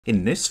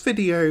In this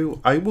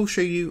video, I will show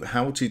you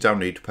how to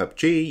download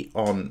PUBG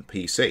on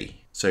PC.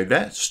 So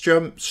let's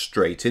jump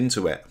straight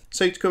into it.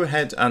 So to go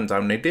ahead and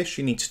download this,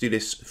 you need to do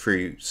this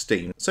through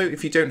Steam. So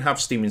if you don't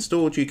have Steam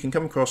installed, you can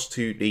come across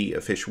to the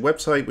official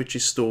website, which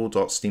is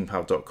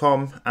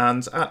store.steampower.com.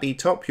 And at the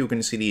top, you're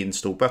going to see the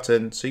install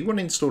button. So you want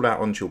to install that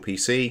onto your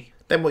PC.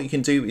 Then what you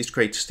can do is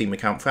create a Steam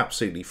account for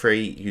absolutely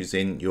free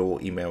using your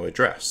email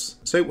address.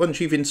 So once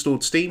you've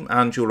installed Steam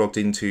and you're logged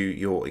into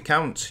your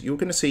account, you're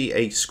going to see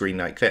a screen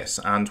like this.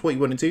 And what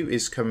you want to do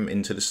is come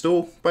into the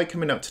store by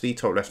coming up to the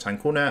top left hand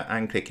corner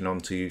and clicking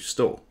onto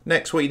store.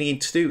 Next, what you need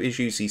to do is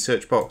use the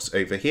search box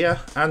over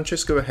here and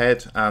just go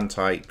ahead and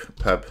type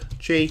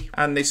PUBG.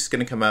 And this is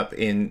going to come up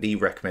in the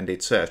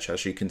recommended search,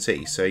 as you can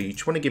see. So you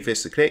just want to give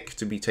this a click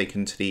to be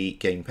taken to the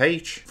game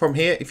page. From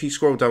here, if you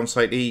scroll down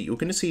slightly, you're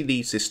going to see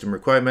the system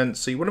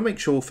requirements. So you want to make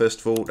sure, first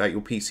of all, that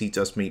your PC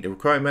does meet the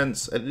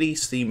requirements, at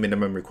least the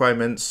minimum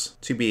requirements,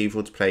 to be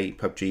able to play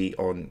PUBG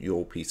on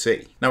your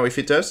PC. Now, if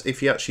it does,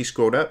 if you actually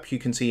scroll up, you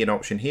can see an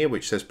option here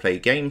which says play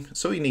game.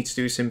 So all you need to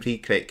do is simply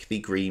click the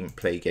green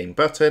play game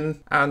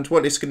button. And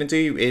what it's going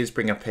to do is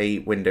bring up a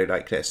window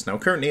like this. Now,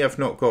 currently I've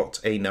not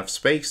got enough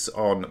space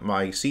on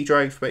my C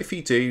drive, but if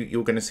you do,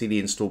 you're going to see the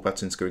install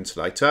buttons going to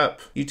light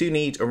up. You do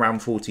need around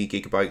 40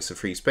 gigabytes of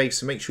free space,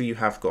 so make sure you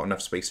have got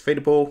enough space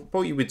available.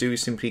 What you would do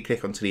is simply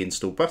click onto the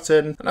install button,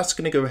 and that's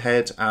going to go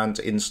ahead and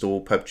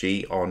install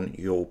PUBG on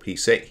your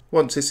PC.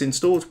 Once it's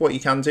installed, what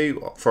you can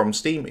do from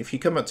Steam, if you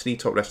come up to the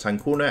top left hand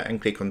corner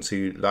and click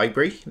onto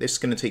library, this is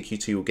going to take you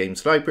to your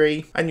games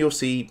library, and you'll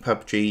see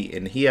PUBG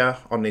in here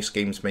on this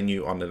games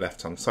menu on the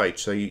left hand side.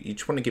 So you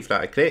just want to give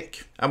that a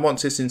click, and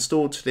once it's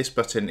installed, this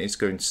button is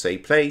going to say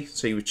play.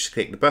 So you would just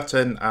click the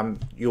button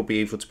and you'll be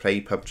able to play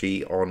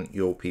PUBG on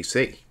your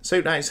PC. So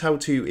that is how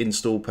to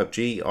install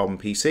PUBG on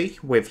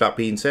PC. With that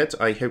being said,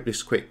 I hope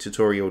this quick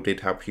tutorial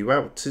did help you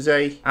out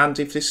today, and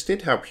if this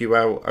did help you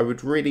out, I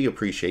would really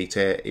appreciate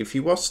it if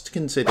you was to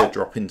consider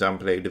dropping down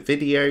below the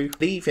video,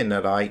 leaving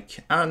a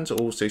like, and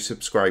also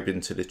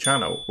subscribing to the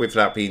channel. With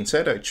that being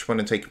said, I just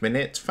want to take a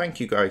minute to thank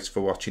you guys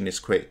for watching this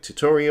quick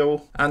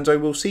tutorial, and I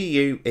will see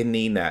you in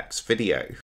the next video.